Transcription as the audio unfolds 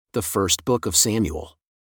The First Book of Samuel.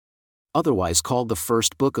 Otherwise called the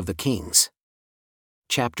First Book of the Kings.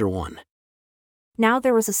 Chapter 1. Now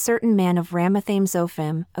there was a certain man of Ramathaim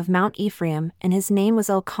Zophim, of Mount Ephraim, and his name was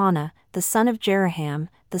Elkanah, the son of Jeraham,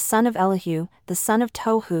 the son of Elihu, the son of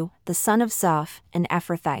Tohu, the son of Zoph, an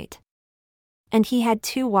Ephrathite. And he had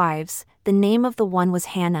 2 wives, the name of the one was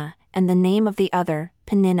Hannah, and the name of the other,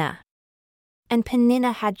 Peninnah. And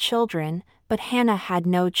Peninnah had children, but Hannah had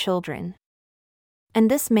no children. And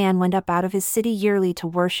this man went up out of his city yearly to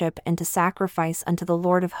worship and to sacrifice unto the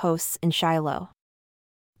Lord of hosts in Shiloh.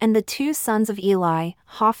 And the 2 sons of Eli,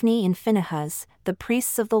 Hophni and Phinehas, the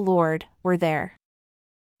priests of the Lord, were there.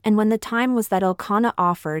 And when the time was that Elkanah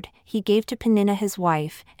offered, he gave to Peninnah his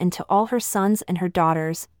wife, and to all her sons and her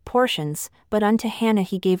daughters, portions, but unto Hannah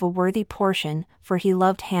he gave a worthy portion, for he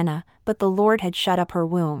loved Hannah, but the Lord had shut up her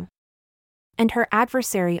womb. And her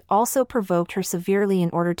adversary also provoked her severely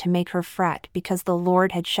in order to make her fret because the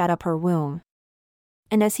Lord had shut up her womb.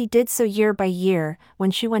 And as he did so year by year,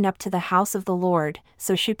 when she went up to the house of the Lord,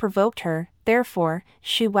 so she provoked her, therefore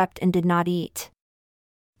she wept and did not eat.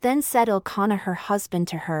 Then said Elkanah her husband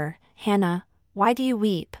to her, Hannah, why do you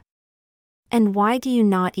weep? And why do you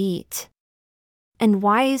not eat? And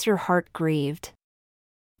why is your heart grieved?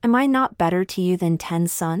 Am I not better to you than 10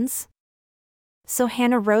 sons? So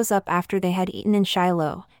Hannah rose up after they had eaten in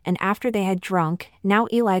Shiloh, and after they had drunk. Now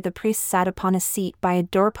Eli the priest sat upon a seat by a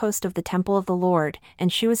doorpost of the temple of the Lord,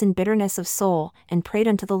 and she was in bitterness of soul, and prayed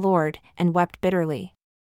unto the Lord, and wept bitterly.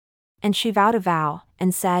 And she vowed a vow,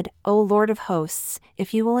 and said, O Lord of hosts,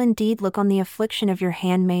 if you will indeed look on the affliction of your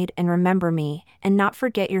handmaid and remember me, and not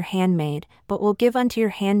forget your handmaid, but will give unto your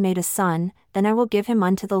handmaid a son, then I will give him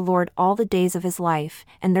unto the Lord all the days of his life,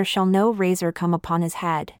 and there shall no razor come upon his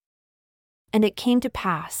head. And it came to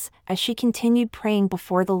pass, as she continued praying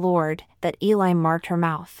before the Lord, that Eli marked her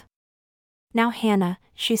mouth. Now Hannah,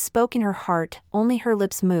 she spoke in her heart, only her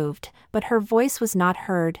lips moved, but her voice was not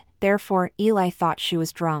heard, therefore Eli thought she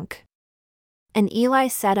was drunk. And Eli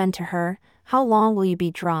said unto her, How long will you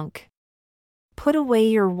be drunk? Put away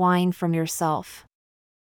your wine from yourself.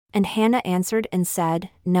 And Hannah answered and said,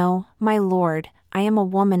 No, my Lord, I am a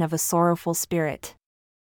woman of a sorrowful spirit.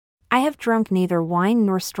 I have drunk neither wine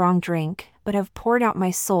nor strong drink, but have poured out my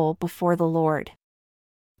soul before the Lord.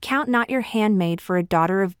 Count not your handmaid for a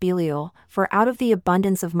daughter of Belial, for out of the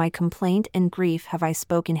abundance of my complaint and grief have I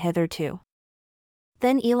spoken hitherto.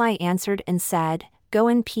 Then Eli answered and said, Go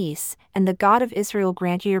in peace, and the God of Israel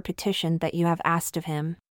grant you your petition that you have asked of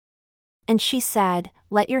him. And she said,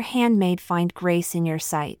 Let your handmaid find grace in your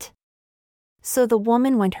sight. So the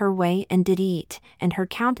woman went her way and did eat, and her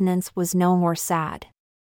countenance was no more sad.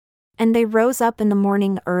 And they rose up in the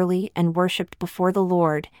morning early and worshipped before the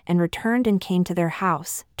Lord, and returned and came to their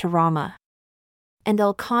house, to Ramah. And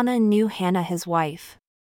Elkanah knew Hannah his wife.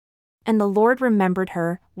 And the Lord remembered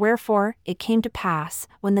her, wherefore it came to pass,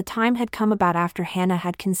 when the time had come about after Hannah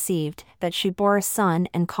had conceived, that she bore a son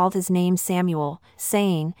and called his name Samuel,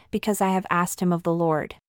 saying, Because I have asked him of the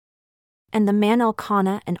Lord. And the man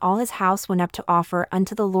Elkanah and all his house went up to offer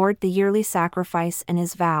unto the Lord the yearly sacrifice and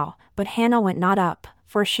his vow, but Hannah went not up.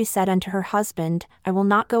 For she said unto her husband, I will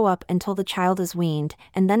not go up until the child is weaned,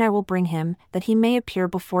 and then I will bring him, that he may appear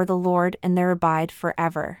before the Lord and there abide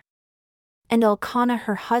forever. And Elkanah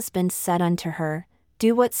her husband said unto her,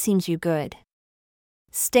 Do what seems you good.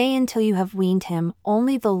 Stay until you have weaned him,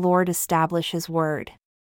 only the Lord establish his word.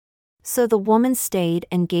 So the woman stayed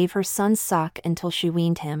and gave her son suck until she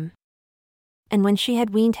weaned him. And when she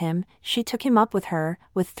had weaned him, she took him up with her,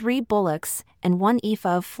 with 3 bullocks, and 1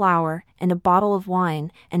 ephah of flour, and a bottle of wine,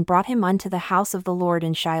 and brought him unto the house of the Lord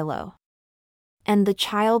in Shiloh. And the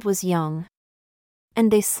child was young.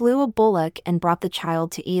 And they slew a bullock and brought the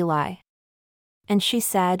child to Eli. And she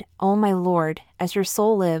said, O my Lord, as your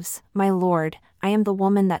soul lives, my Lord, I am the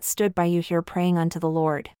woman that stood by you here praying unto the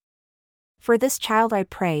Lord. For this child I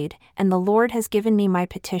prayed, and the Lord has given me my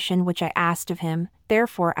petition which I asked of him,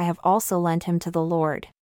 therefore I have also lent him to the Lord.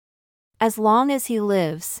 As long as he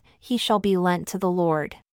lives, he shall be lent to the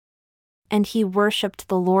Lord. And he worshipped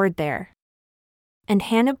the Lord there. And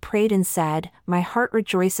Hannah prayed and said, My heart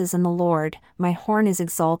rejoices in the Lord, my horn is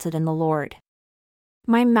exalted in the Lord.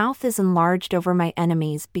 My mouth is enlarged over my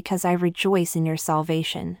enemies because I rejoice in your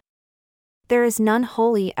salvation. There is none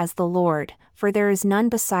holy as the Lord, for there is none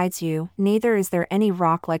besides you, neither is there any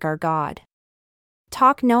rock like our God.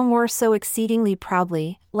 Talk no more so exceedingly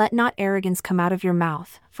proudly, let not arrogance come out of your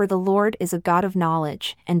mouth, for the Lord is a God of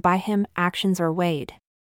knowledge, and by him actions are weighed.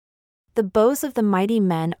 The bows of the mighty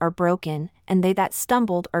men are broken, and they that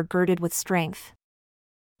stumbled are girded with strength.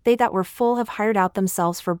 They that were full have hired out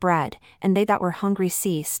themselves for bread, and they that were hungry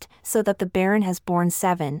ceased, so that the barren has borne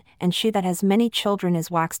 7, and she that has many children is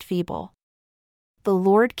waxed feeble. The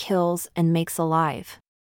Lord kills and makes alive.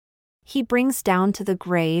 He brings down to the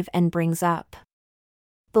grave and brings up.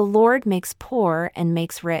 The Lord makes poor and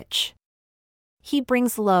makes rich. He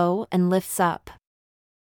brings low and lifts up.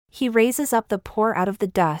 He raises up the poor out of the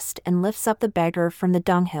dust and lifts up the beggar from the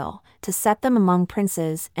dunghill, to set them among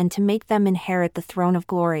princes and to make them inherit the throne of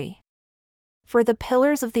glory. For the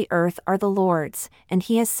pillars of the earth are the Lord's, and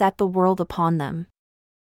he has set the world upon them.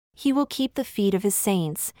 He will keep the feet of his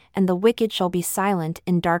saints, and the wicked shall be silent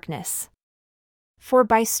in darkness. For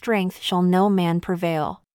by strength shall no man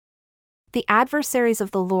prevail. The adversaries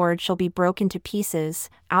of the Lord shall be broken to pieces,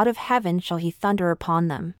 out of heaven shall he thunder upon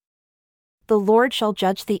them. The Lord shall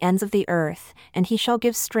judge the ends of the earth, and he shall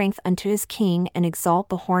give strength unto his king and exalt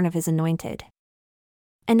the horn of his anointed.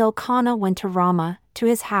 And Elkanah went to Ramah, to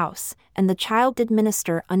his house, and the child did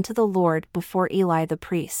minister unto the Lord before Eli the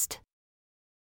priest.